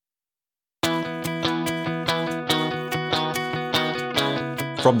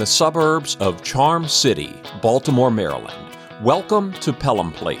From the suburbs of Charm City, Baltimore, Maryland, welcome to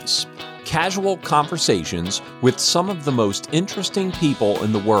Pelham Place. Casual conversations with some of the most interesting people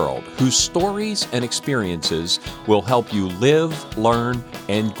in the world whose stories and experiences will help you live, learn,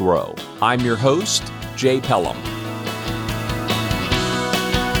 and grow. I'm your host, Jay Pelham.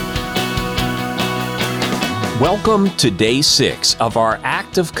 Welcome to Day 6 of our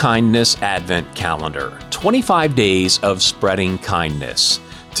Act of Kindness Advent Calendar, 25 days of spreading kindness.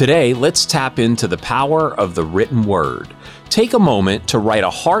 Today, let's tap into the power of the written word. Take a moment to write a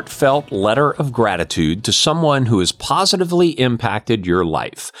heartfelt letter of gratitude to someone who has positively impacted your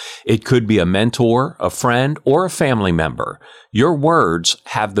life. It could be a mentor, a friend, or a family member. Your words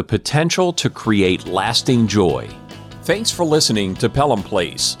have the potential to create lasting joy. Thanks for listening to Pelham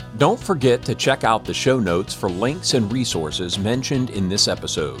Place. Don't forget to check out the show notes for links and resources mentioned in this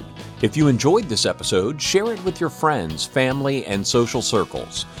episode. If you enjoyed this episode, share it with your friends, family, and social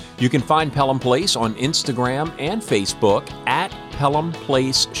circles. You can find Pelham Place on Instagram and Facebook at Pelham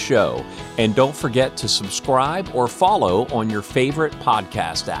Place Show. And don't forget to subscribe or follow on your favorite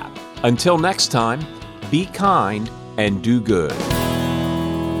podcast app. Until next time, be kind and do good.